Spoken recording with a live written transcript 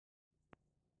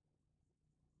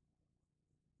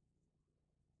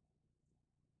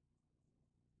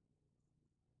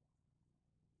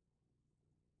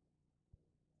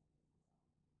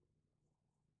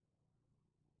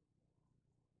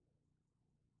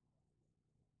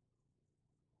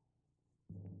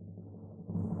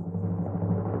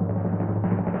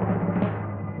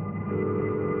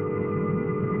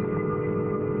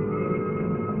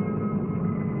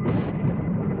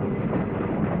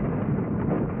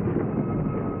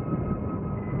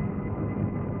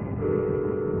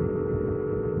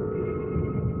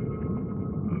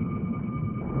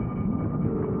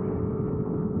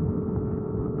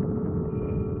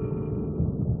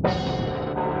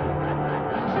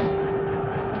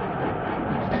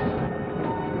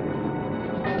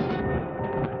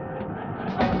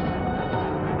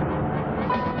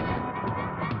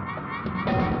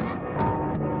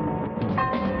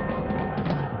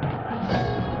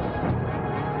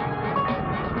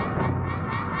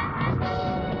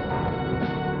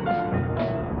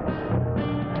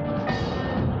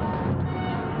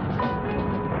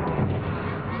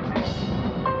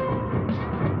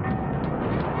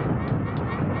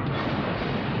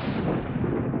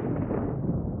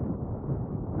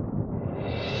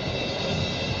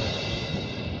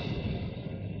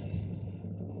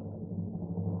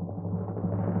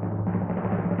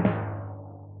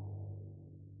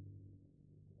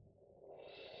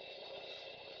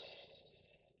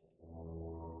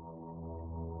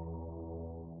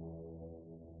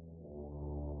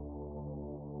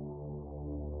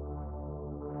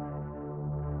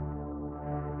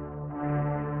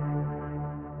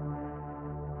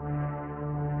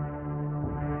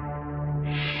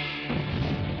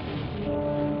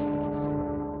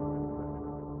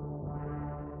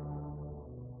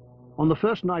On the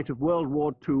first night of World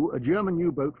War II, a German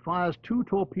U-boat fires 2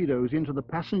 torpedoes into the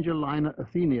passenger liner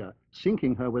Athenia,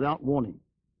 sinking her without warning.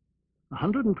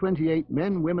 128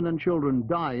 men, women and children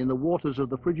die in the waters of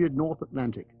the frigid North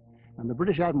Atlantic, and the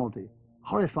British Admiralty,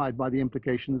 horrified by the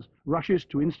implications, rushes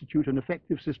to institute an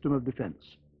effective system of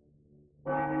defence.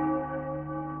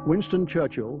 Winston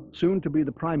Churchill, soon to be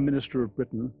the Prime Minister of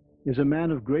Britain, is a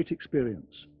man of great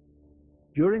experience.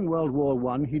 During World War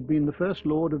I, he'd been the First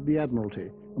Lord of the Admiralty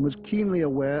and was keenly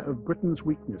aware of Britain's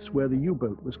weakness where the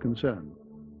U-boat was concerned.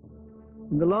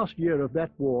 In the last year of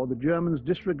that war, the Germans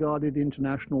disregarded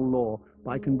international law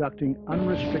by conducting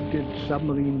unrestricted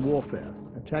submarine warfare,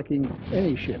 attacking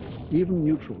any ship, even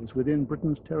neutrals, within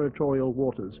Britain's territorial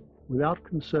waters, without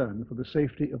concern for the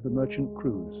safety of the merchant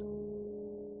crews.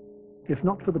 If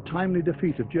not for the timely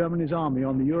defeat of Germany's army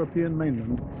on the European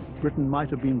mainland, Britain might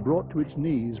have been brought to its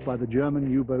knees by the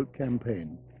German U-boat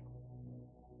campaign.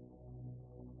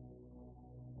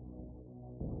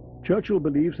 Churchill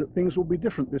believes that things will be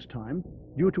different this time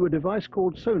due to a device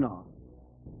called sonar.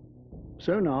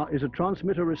 Sonar is a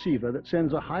transmitter-receiver that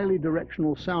sends a highly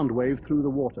directional sound wave through the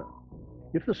water.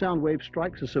 If the sound wave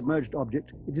strikes a submerged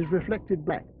object, it is reflected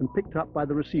back and picked up by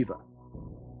the receiver.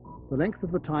 The length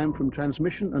of the time from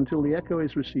transmission until the echo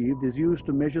is received is used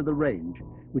to measure the range,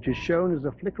 which is shown as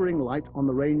a flickering light on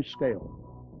the range scale.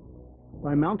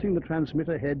 By mounting the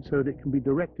transmitter head so that it can be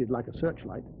directed like a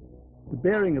searchlight, the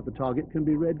bearing of the target can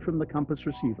be read from the compass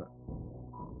receiver.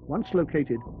 Once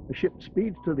located, a ship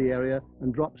speeds to the area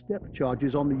and drops depth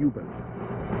charges on the U-boat,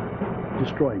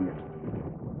 destroying it.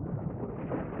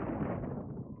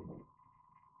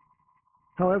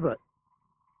 However,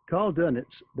 Karl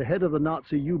Dönitz, the head of the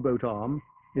Nazi U-boat arm,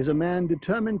 is a man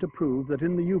determined to prove that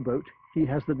in the U-boat he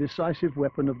has the decisive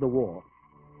weapon of the war.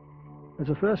 As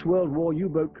a First World War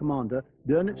U-boat commander,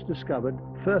 Dönitz discovered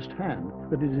firsthand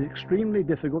that it is extremely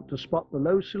difficult to spot the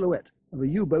low silhouette of a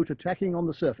U-boat attacking on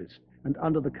the surface and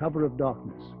under the cover of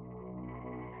darkness.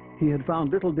 He had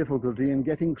found little difficulty in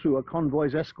getting through a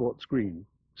convoy's escort screen,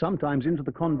 sometimes into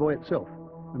the convoy itself,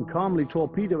 and calmly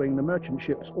torpedoing the merchant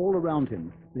ships all around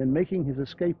him, then making his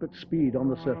escape at speed on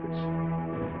the surface.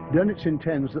 Dönitz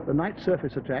intends that the night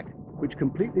surface attack, which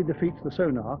completely defeats the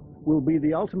sonar, will be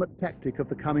the ultimate tactic of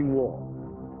the coming war.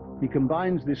 He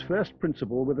combines this first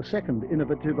principle with a second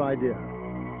innovative idea.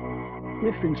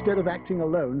 If, instead of acting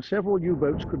alone, several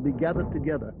U-boats could be gathered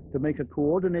together to make a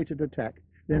coordinated attack,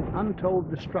 then untold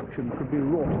destruction could be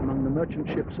wrought among the merchant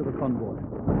ships of the convoy.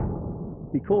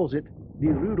 He calls it the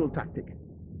Rudeltaktik,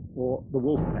 or the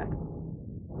wolf pack.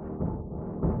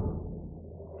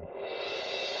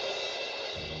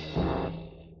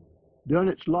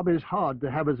 Dönitz lobbies hard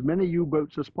to have as many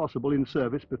U-boats as possible in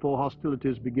service before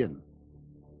hostilities begin.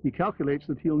 He calculates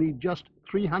that he'll need just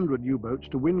 300 U-boats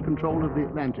to win control of the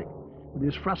Atlantic, and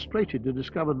is frustrated to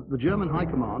discover that the German High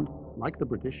Command, like the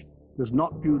British, does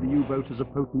not view the U-boat as a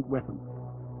potent weapon.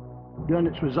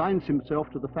 Dönitz resigns himself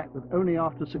to the fact that only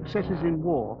after successes in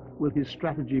war will his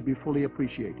strategy be fully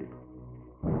appreciated.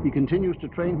 He continues to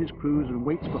train his crews and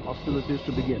waits for hostilities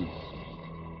to begin.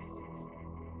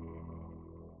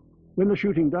 When the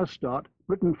shooting does start,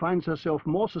 Britain finds herself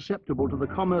more susceptible to the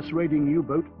commerce-raiding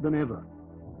U-boat than ever.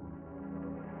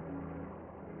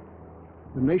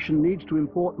 The nation needs to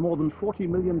import more than 40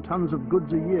 million tons of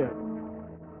goods a year.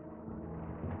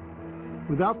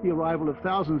 Without the arrival of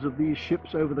thousands of these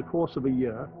ships over the course of a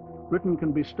year, Britain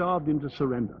can be starved into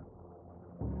surrender.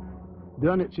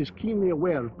 Dönitz is keenly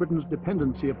aware of Britain's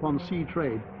dependency upon sea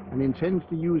trade and intends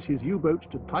to use his U-boats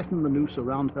to tighten the noose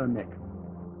around her neck.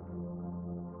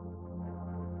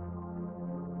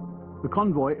 The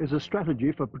convoy is a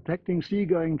strategy for protecting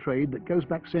seagoing trade that goes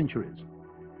back centuries.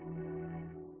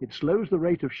 It slows the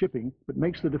rate of shipping, but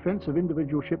makes the defense of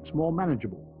individual ships more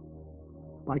manageable.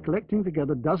 By collecting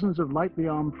together dozens of lightly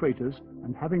armed freighters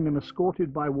and having them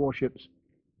escorted by warships,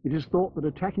 it is thought that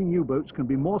attacking U-boats can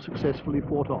be more successfully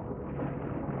fought off.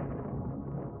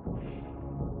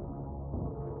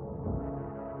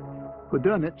 For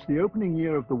Dönitz, the opening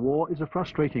year of the war is a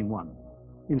frustrating one.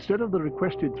 Instead of the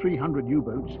requested 300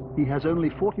 U-boats, he has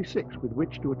only 46 with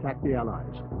which to attack the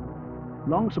Allies.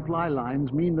 Long supply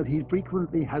lines mean that he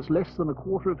frequently has less than a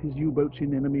quarter of his U-boats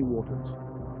in enemy waters.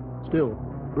 Still,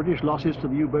 British losses to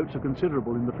the U-boats are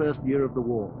considerable in the first year of the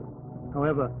war.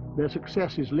 However, their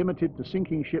success is limited to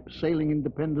sinking ships sailing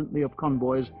independently of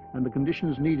convoys, and the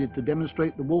conditions needed to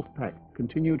demonstrate the wolf pack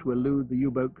continue to elude the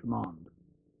U-boat command.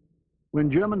 When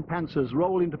German panzers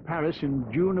roll into Paris in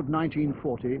June of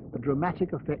 1940, a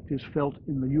dramatic effect is felt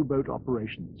in the U-boat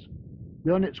operations.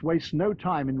 Dönitz wastes no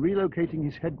time in relocating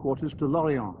his headquarters to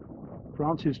Lorient,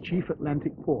 France's chief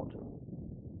Atlantic port.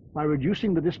 By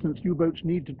reducing the distance U-boats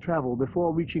need to travel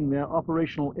before reaching their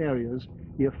operational areas,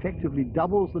 he effectively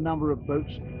doubles the number of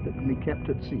boats that can be kept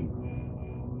at sea.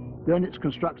 Dönitz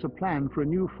constructs a plan for a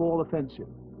new fall offensive.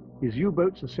 His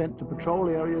U-boats are sent to patrol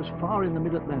areas far in the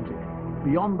mid-Atlantic,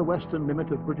 beyond the western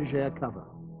limit of British air cover.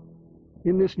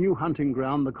 In this new hunting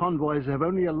ground, the convoys have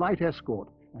only a light escort,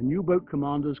 and U-boat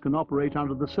commanders can operate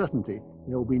under the certainty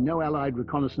there will be no Allied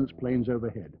reconnaissance planes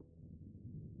overhead.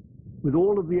 With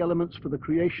all of the elements for the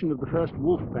creation of the first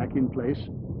Wolfpack in place,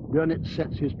 Dönitz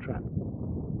sets his trap.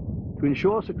 To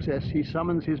ensure success, he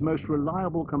summons his most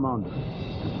reliable commander,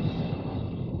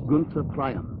 Gunther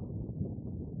Prien.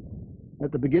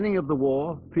 At the beginning of the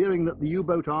war, fearing that the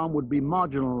U-boat arm would be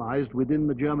marginalized within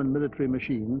the German military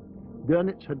machine,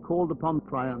 Dönitz had called upon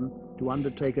Prien to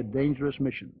undertake a dangerous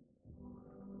mission.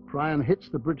 Prien hits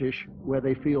the British where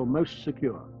they feel most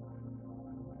secure.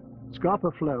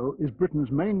 Scapa Flow is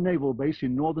Britain's main naval base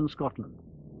in northern Scotland,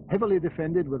 heavily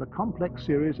defended with a complex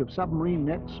series of submarine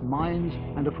nets, mines,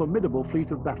 and a formidable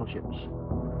fleet of battleships.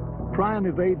 Prien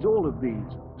evades all of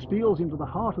these, steals into the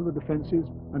heart of the defences,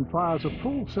 and fires a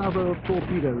full salvo of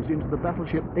torpedoes into the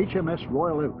battleship HMS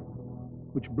Royal Oak,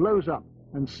 which blows up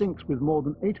and sinks with more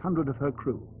than 800 of her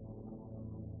crew.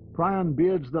 Prien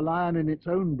beards the lion in its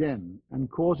own den and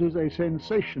causes a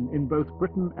sensation in both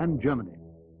Britain and Germany.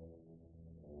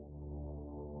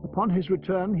 Upon his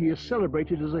return, he is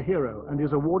celebrated as a hero and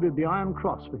is awarded the Iron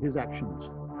Cross for his actions.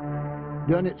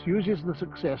 Dönitz uses the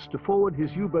success to forward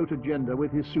his U-boat agenda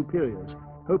with his superiors,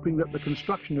 hoping that the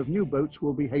construction of new boats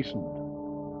will be hastened.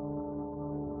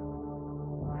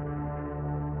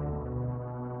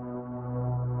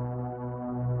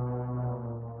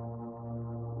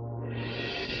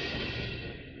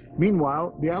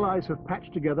 Meanwhile, the Allies have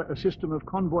patched together a system of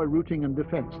convoy routing and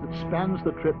defense that spans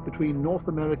the trip between North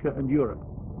America and Europe.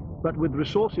 But with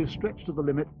resources stretched to the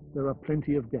limit, there are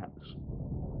plenty of gaps.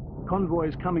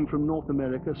 Convoys coming from North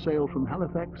America sail from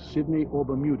Halifax, Sydney, or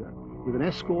Bermuda, with an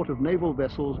escort of naval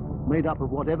vessels made up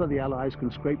of whatever the Allies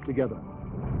can scrape together,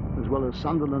 as well as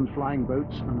Sunderland flying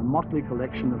boats and a motley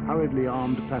collection of hurriedly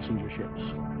armed passenger ships.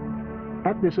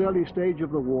 At this early stage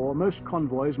of the war, most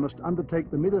convoys must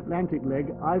undertake the mid-Atlantic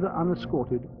leg either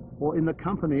unescorted or in the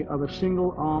company of a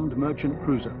single armed merchant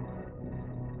cruiser.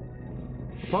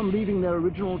 Upon leaving their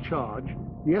original charge,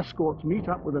 the escorts meet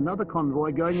up with another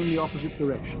convoy going in the opposite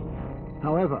direction.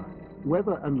 However,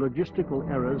 weather and logistical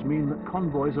errors mean that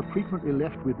convoys are frequently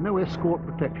left with no escort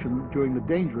protection during the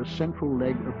dangerous central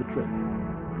leg of the trip.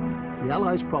 The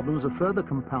Allies' problems are further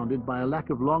compounded by a lack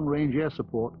of long-range air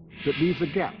support that leaves a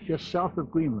gap just south of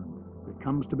Greenland that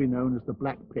comes to be known as the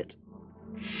Black Pit.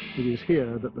 It is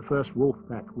here that the first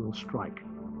Wolfpack will strike.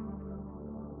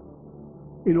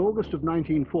 In August of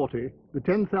 1940, the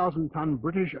 10,000-ton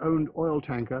British-owned oil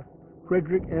tanker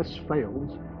Frederick S.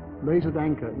 Fales lays at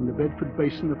anchor in the Bedford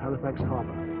Basin of Halifax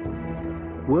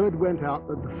Harbour. Word went out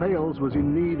that the Fales was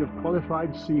in need of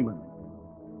qualified seamen.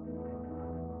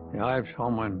 Yeah, I was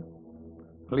home on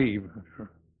leave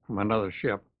from another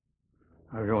ship.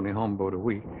 I was only home about a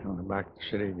week. I went back to the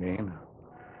city again.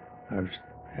 I was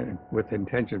with the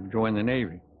intention of joining the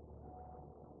Navy.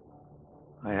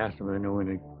 I asked them if they knew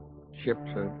any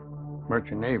ships at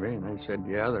Merchant Navy, and they said,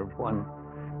 yeah, there was one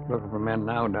looking for men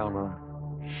now down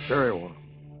the ferry wharf.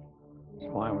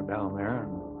 So I went down there,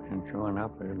 and sure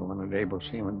enough, they wanted able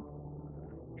seamen.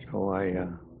 So I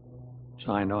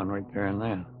signed on right there and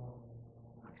then.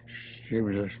 She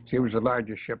was the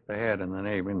largest ship they had in the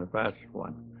Navy, and the fastest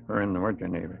one, or in the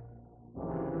Merchant Navy.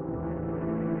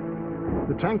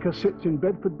 The tanker sits in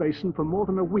Bedford Basin for more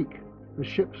than a week as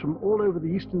ships from all over the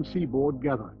eastern seaboard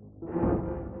gather.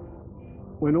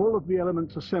 When all of the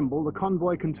elements assemble, the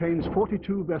convoy contains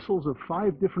 42 vessels of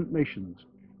 5 different nations,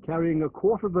 carrying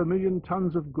 250,000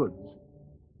 tons of goods.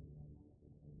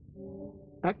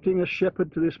 Acting as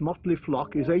shepherd to this motley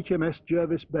flock is HMS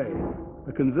Jervis Bay,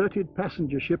 a converted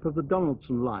passenger ship of the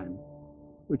Donaldson Line,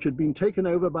 which had been taken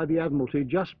over by the Admiralty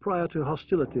just prior to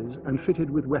hostilities and fitted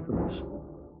with weapons.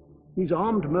 These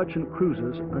armed merchant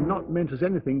cruisers are not meant as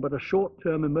anything but a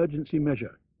short-term emergency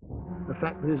measure, a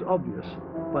fact that is obvious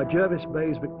by Jervis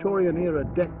Bay's Victorian-era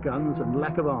deck guns and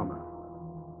lack of armour.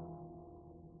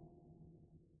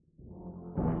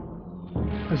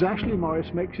 As Ashley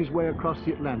Morris makes his way across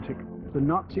the Atlantic, the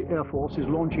Nazi Air Force is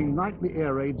launching nightly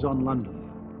air raids on London.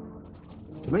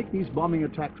 To make these bombing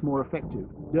attacks more effective,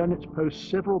 Dönitz posts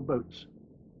several boats,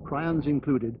 Prien's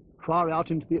included, far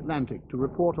out into the Atlantic to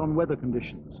report on weather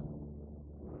conditions.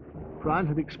 Prien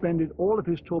had expended all of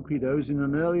his torpedoes in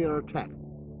an earlier attack.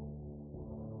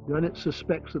 Dönitz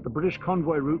suspects that the British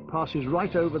convoy route passes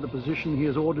right over the position he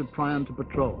has ordered Prien to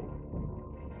patrol.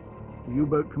 The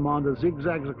U-boat commander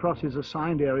zigzags across his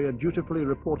assigned area, dutifully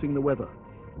reporting the weather.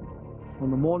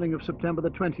 On the morning of September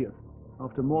the 20th,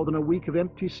 after more than a week of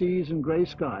empty seas and grey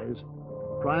skies,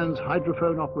 Bryan's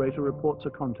hydrophone operator reports a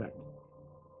contact.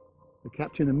 The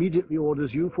captain immediately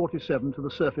orders U-47 to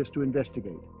the surface to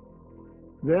investigate.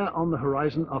 There on the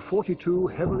horizon are 42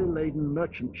 heavily laden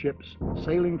merchant ships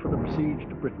sailing for the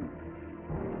besieged Britain.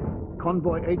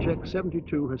 Convoy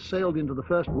HX-72 has sailed into the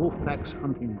first Wolfpack's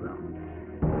hunting ground.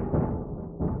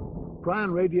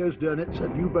 Bryan radios Dönitz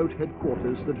at U-boat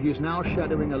headquarters that he is now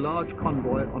shadowing a large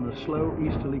convoy on a slow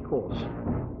easterly course.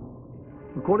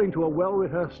 According to a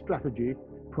well-rehearsed strategy,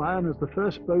 Bryan, as the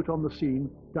first boat on the scene,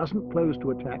 doesn't close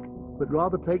to attack, but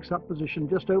rather takes up position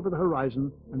just over the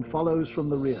horizon and follows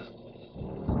from the rear.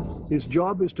 His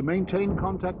job is to maintain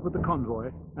contact with the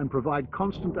convoy and provide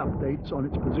constant updates on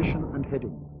its position and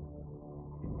heading.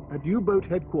 At U-boat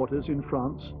headquarters in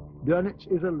France,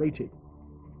 Dönitz is elated.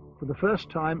 For the first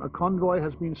time, a convoy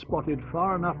has been spotted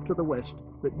far enough to the west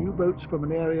that U-boats from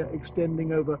an area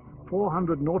extending over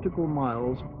 400 nautical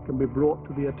miles can be brought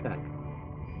to the attack.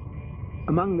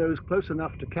 Among those close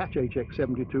enough to catch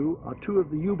HX-72 are two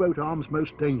of the U-boat arm's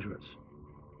most dangerous,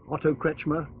 Otto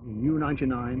Kretschmer in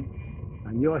U-99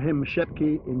 and Joachim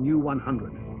Schepke in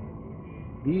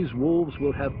U-100. These wolves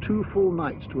will have 2 full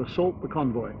nights to assault the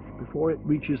convoy before it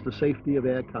reaches the safety of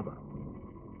air cover.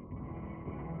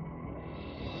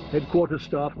 Headquarters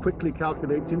staff quickly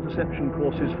calculates interception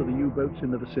courses for the U-boats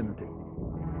in the vicinity.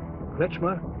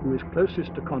 Kretschmer, who is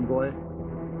closest to convoy,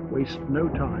 wastes no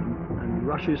time and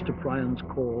rushes to Bryan's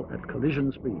call at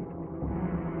collision speed.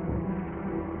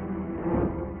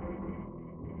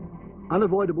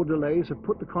 Unavoidable delays have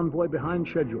put the convoy behind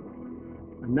schedule,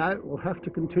 and now it will have to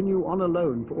continue on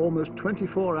alone for almost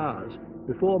 24 hours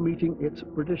before meeting its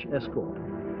British escort.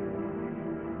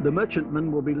 The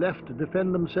merchantmen will be left to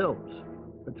defend themselves,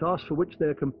 a task for which they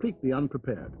are completely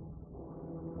unprepared.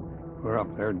 We're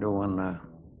up there doing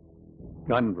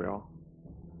gun drill.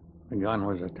 The gun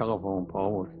was a telephone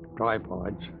pole with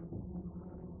tripods.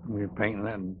 We were painting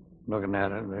it and looking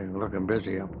at it. They were looking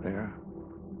busy up there.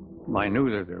 I knew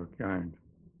that they were carrying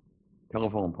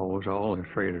telephone poles, all the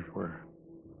traders were.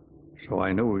 So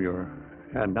I knew you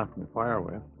had nothing to fire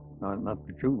with, nothing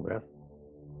to shoot with.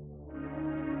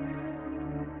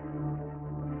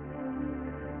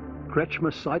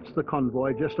 Kretschmer sights the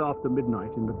convoy just after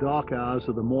midnight in the dark hours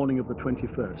of the morning of the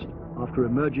 21st, after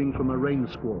emerging from a rain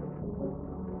squall.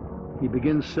 He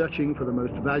begins searching for the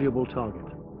most valuable target.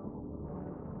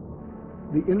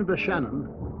 The Inver Shannon,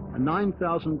 a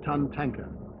 9,000-ton tanker,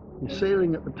 is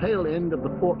sailing at the tail end of the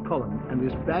port column and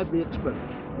is badly exposed.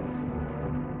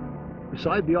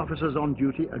 Beside the officers on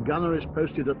duty, a gunner is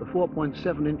posted at the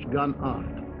 4.7-inch gun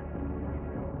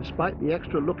aft. Despite the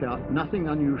extra lookout, nothing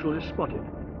unusual is spotted.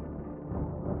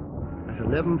 At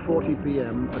 11:40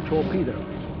 p.m., a torpedo,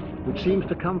 which seems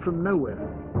to come from nowhere,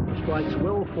 strikes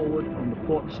well forward on the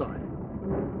port side.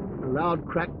 A loud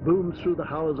crack booms through the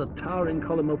hull as a towering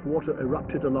column of water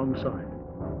erupted alongside.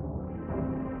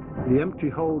 The empty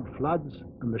hold floods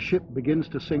and the ship begins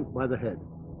to sink by the head.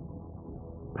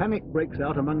 Panic breaks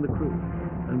out among the crew,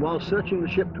 and while searching the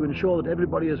ship to ensure that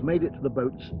everybody has made it to the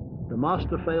boats, the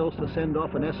master fails to send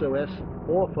off an SOS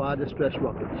or fire distress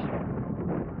rockets.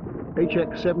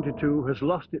 HX-72 has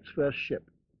lost its first ship,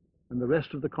 and the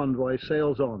rest of the convoy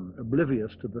sails on,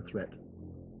 oblivious to the threat.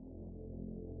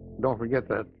 Don't forget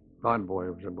that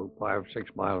convoy was about 5 or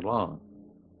 6 miles long.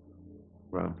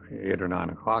 Well, 8 or 9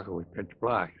 o'clock, it was pitch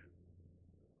black.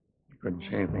 You couldn't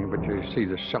see anything, but you see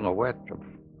the silhouette of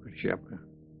the ship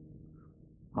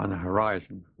on the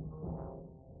horizon.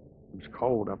 It was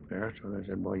cold up there, so they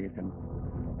said, well, you can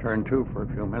turn to for a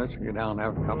few minutes and get down and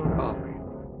have a cup of coffee.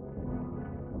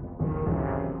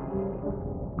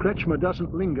 Kretschmer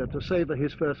doesn't linger to savor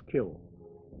his first kill.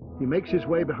 He makes his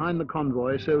way behind the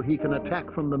convoy so he can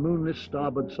attack from the moonless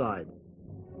starboard side.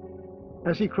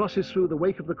 As he crosses through the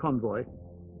wake of the convoy,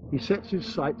 he sets his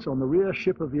sights on the rear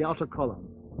ship of the outer column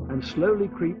and slowly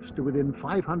creeps to within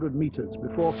 500 meters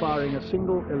before firing a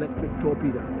single electric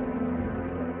torpedo.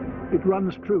 It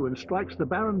runs true and strikes the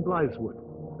Baron Blytheswood,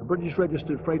 a British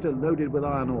registered freighter loaded with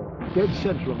iron ore, dead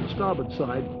center on the starboard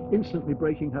side, instantly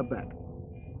breaking her back.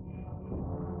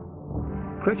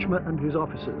 Kretschmer and his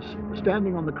officers,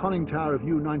 standing on the conning tower of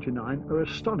U-99, are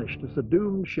astonished as the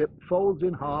doomed ship folds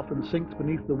in half and sinks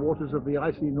beneath the waters of the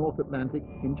icy North Atlantic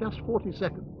in just 40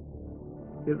 seconds.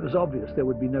 It was obvious there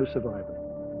would be no survivor.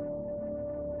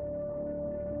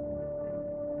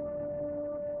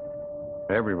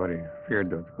 Everybody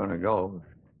feared it was going to go,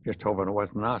 just hoping it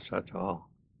wasn't us, that's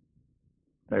all.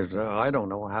 There's, I don't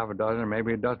know, half a dozen,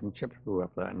 maybe a dozen ships flew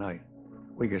up that night.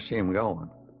 We could see them going.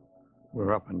 We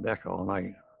were up on deck all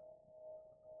night.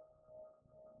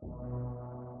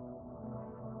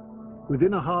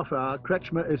 Within a half hour,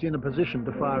 Kretschmer is in a position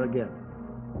to fire again.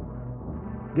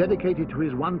 Dedicated to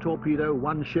his one torpedo,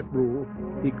 one ship rule,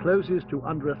 he closes to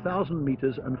under 1,000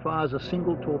 meters and fires a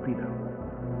single torpedo.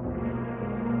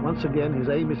 Once again, his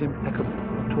aim is impeccable.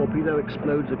 The torpedo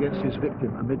explodes against his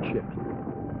victim amidships.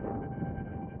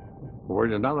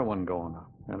 Where's another one going up?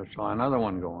 And I saw another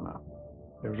one going up.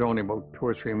 There was only about 2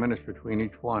 or 3 minutes between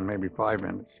each one, maybe 5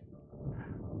 minutes.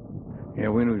 Yeah,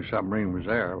 we knew the submarine was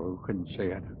there, but we couldn't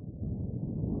see it.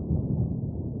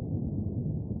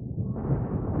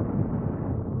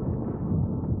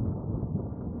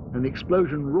 And the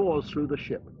explosion roars through the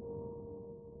ship.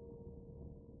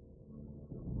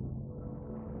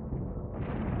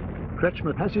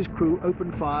 Kretschmer has his crew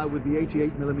open fire with the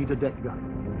 88mm deck gun.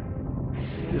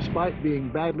 Despite being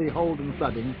badly holed and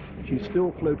flooding, she's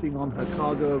still floating on her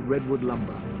cargo of redwood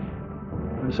lumber.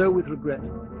 And so, with regret,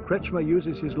 Kretschmer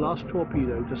uses his last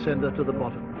torpedo to send her to the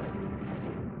bottom.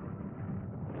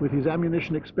 With his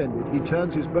ammunition expended, he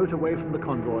turns his boat away from the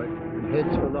convoy and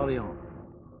heads for Lorient.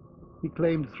 He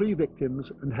claimed 3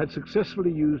 victims and had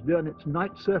successfully used Dönitz'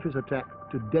 night surface attack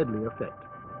to deadly effect.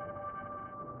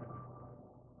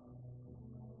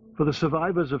 For the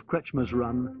survivors of Kretschmer's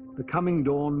run, the coming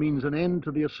dawn means an end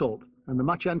to the assault and the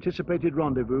much-anticipated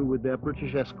rendezvous with their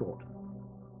British escort.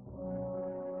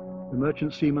 The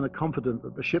merchant seamen are confident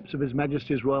that the ships of His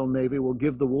Majesty's Royal Navy will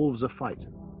give the wolves a fight.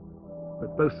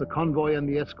 But both the convoy and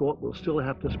the escort will still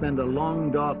have to spend a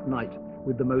long, dark night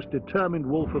with the most determined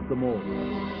wolf of them all.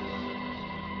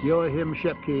 Joachim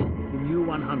Schepke in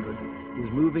U-100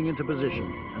 is moving into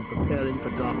position and preparing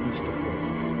for darkness to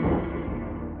fall.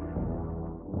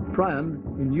 Tryon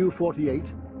in U-48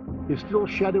 is still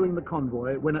shadowing the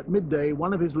convoy when at midday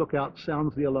one of his lookouts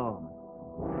sounds the alarm.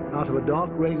 Out of a dark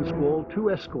rain squall,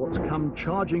 2 escorts come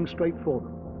charging straight for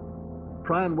them.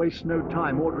 Tryon wastes no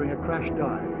time ordering a crash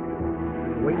dive.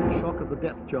 They await the shock of the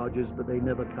depth charges, but they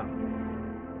never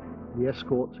come. The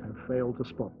escorts have failed to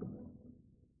spot them.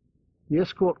 The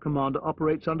escort commander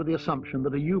operates under the assumption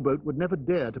that a U-boat would never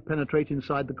dare to penetrate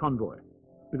inside the convoy,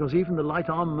 because even the light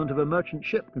armament of a merchant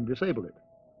ship can disable it.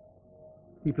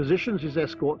 He positions his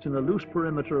escorts in a loose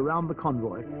perimeter around the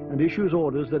convoy and issues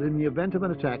orders that in the event of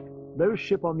an attack, those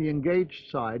ships on the engaged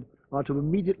side are to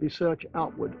immediately search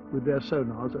outward with their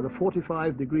sonars at a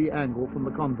 45-degree angle from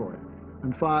the convoy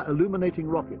and fire illuminating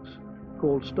rockets,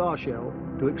 called star shell,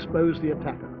 to expose the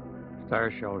attacker.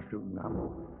 Star shell shooting them.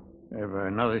 If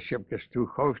another ship gets too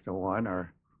close to one,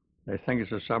 or they think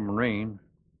it's a submarine,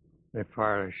 they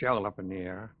fire a shell up in the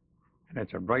air, and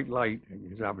it's a bright light.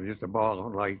 It goes up, just a ball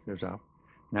of light goes up,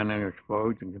 and then it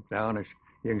explodes and gets down.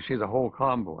 You can see the whole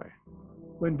convoy.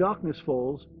 When darkness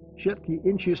falls, Schepke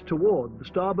inches toward the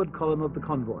starboard column of the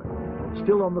convoy,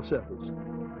 still on the surface,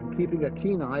 and keeping a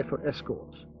keen eye for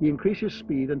escorts. He increases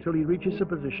speed until he reaches a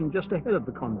position just ahead of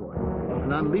the convoy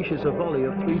and unleashes a volley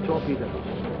of 3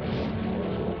 torpedoes.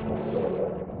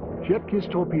 Schepke's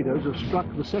torpedoes have struck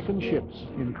the second ships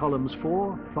in columns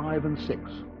 4, 5, and 6.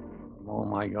 Oh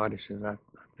my God, he says that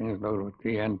thing's loaded with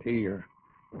TNT or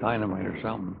dynamite or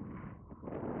something.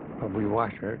 But we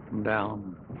watched her come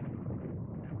down.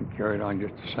 We carried on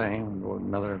just the same.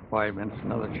 Another 5 minutes,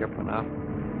 another ship went up.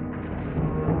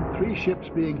 3 ships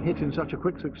being hit in such a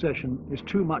quick succession is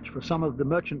too much for some of the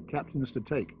merchant captains to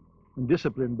take, and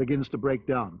discipline begins to break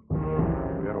down.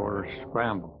 We got orders to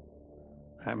scramble.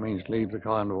 That means leave the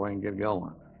convoy and get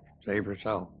going. Save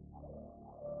yourself.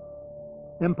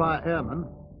 Empire Airman,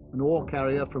 an ore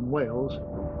carrier from Wales,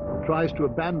 tries to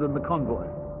abandon the convoy.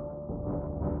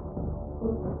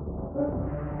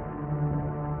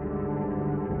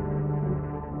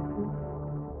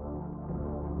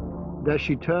 As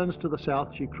she turns to the south,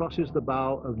 she crosses the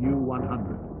bow of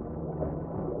U-100.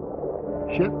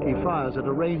 Schepke fires at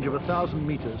a range of 1,000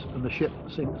 meters and the ship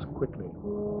sinks quickly.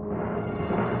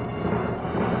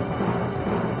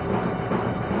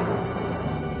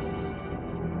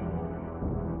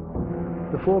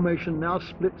 The formation now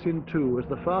splits in 2 as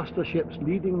the faster ships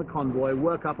leading the convoy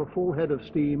work up a full head of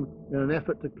steam in an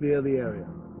effort to clear the area.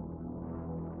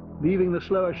 Leaving the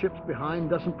slower ships behind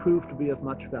doesn't prove to be of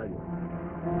much value.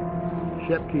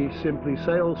 Schepke simply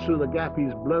sails through the gap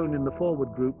he's blown in the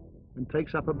forward group and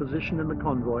takes up a position in the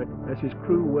convoy as his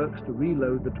crew works to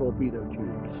reload the torpedo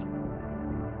tubes.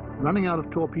 Running out of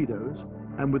torpedoes,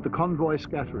 and with the convoy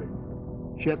scattering,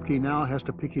 Schepke now has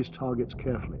to pick his targets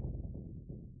carefully.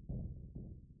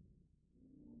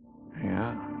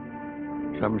 Yeah.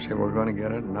 Some said we're going to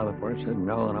get it, another person said,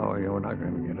 no, we're not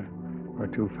going to get it. We're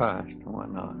too fast and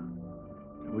whatnot.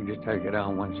 So we just had to get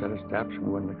down one set of steps and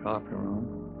go in the coffee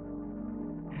room.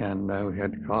 and we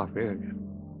had coffee, I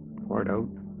poured out.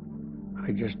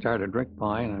 I just started to drink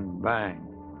mine, and bang,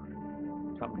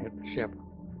 something hit the ship.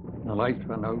 The lights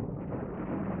went out.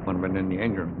 One been in the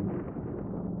engine room.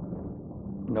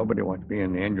 Nobody wants to be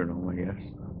in the engine room, I guess.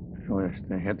 So if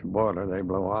they hit the boiler, they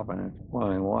blow up, and it's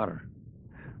boiling water.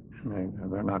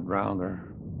 And they're not drowned,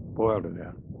 they're boiled to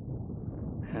death.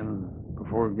 And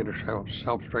before we get ourselves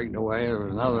straightened away, there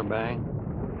was another bang,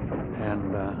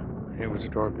 and it was a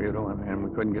torpedo, and we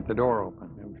couldn't get the door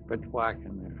open. It was pitch black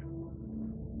in there.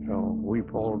 So we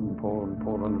pulled and pulled and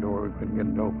pulled on the door. We couldn't get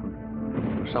it open.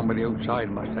 So somebody outside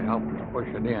must have helped us push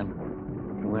it in.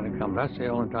 And when it comes, that's the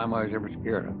only time I was ever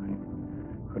scared, I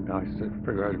think. I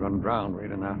figured I was going to drown right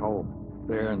in that hole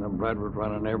there, and the blood was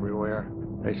running everywhere.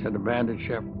 They said abandoned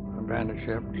ship,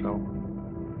 so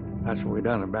that's what we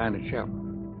done, abandoned ship.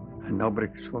 And nobody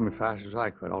could swim as fast as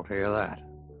I could, I'll tell you that.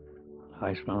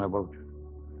 I swam about,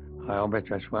 I'll bet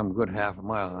you I swam a good half a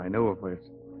mile. I knew if we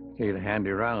stayed a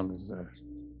handy round,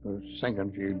 was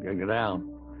sinking, you'd get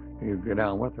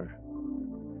down with her.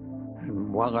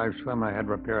 And while I was swimming, I had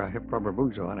a pair of hip rubber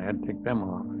boots on. I had to take them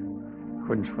off.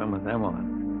 Couldn't swim with them on.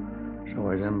 So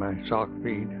I was in my sock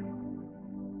feet.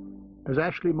 As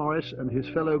Ashley Morris and his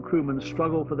fellow crewmen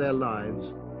struggle for their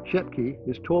lives, Shepke,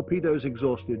 his torpedoes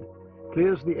exhausted,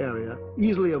 clears the area,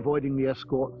 easily avoiding the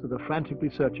escorts that are frantically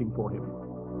searching for him.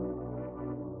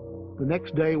 The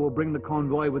next day will bring the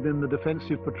convoy within the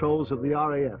defensive patrols of the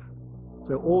RAF,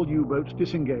 so all U-boats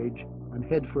disengage and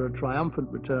head for a triumphant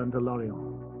return to Lorient.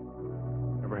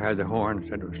 Never had the horn,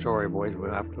 said, "We're sorry, boys,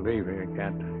 we'll have to leave you.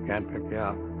 Can't pick you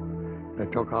up." They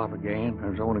took off again. I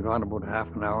was only gone about half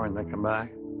an hour, and they come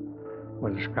back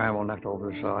with a scramble net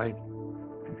over the side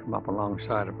and come up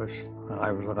alongside of us.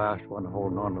 I was the last one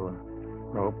holding on to the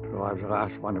rope, so I was the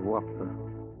last one to go up the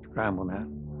scramble net,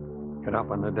 get up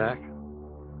on the deck.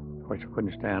 Of course, I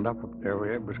couldn't stand up there.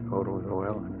 It was cold as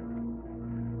oil,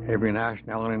 and every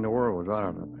nationality in the world was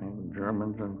on it, I think.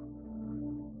 Germans and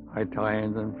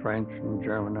Italians and French and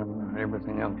German and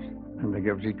everything else. And they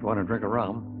gives each one a drink of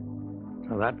rum,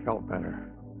 so that felt better.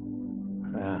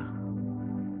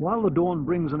 While the dawn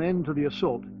brings an end to the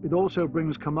assault, it also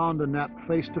brings Commander Knapp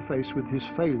face to face with his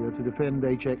failure to defend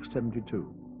HX-72.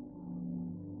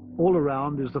 All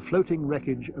around is the floating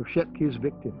wreckage of Shepke's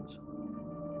victims.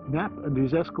 Knapp and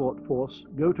his escort force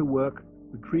go to work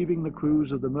retrieving the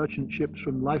crews of the merchant ships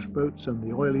from lifeboats and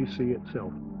the oily sea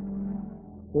itself.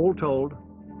 All told,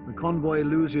 the convoy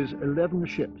loses 11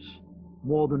 ships,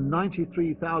 more than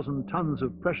 93,000 tons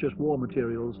of precious war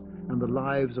materials, and the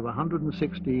lives of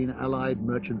 116 Allied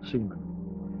merchant seamen.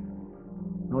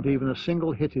 Not even a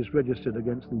single hit is registered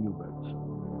against the U-boats.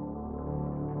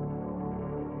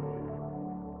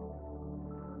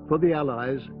 For the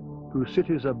Allies, whose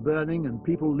cities are burning and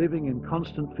people living in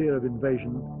constant fear of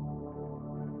invasion,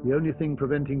 the only thing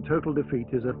preventing total defeat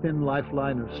is a thin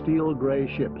lifeline of steel-grey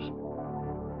ships.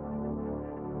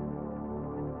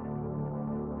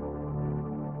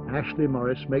 Ashley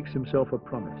Morris makes himself a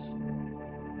promise.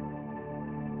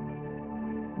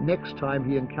 Next time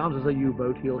he encounters a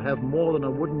U-boat, he'll have more than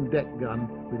a wooden deck gun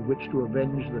with which to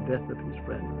avenge the death of his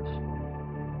friends.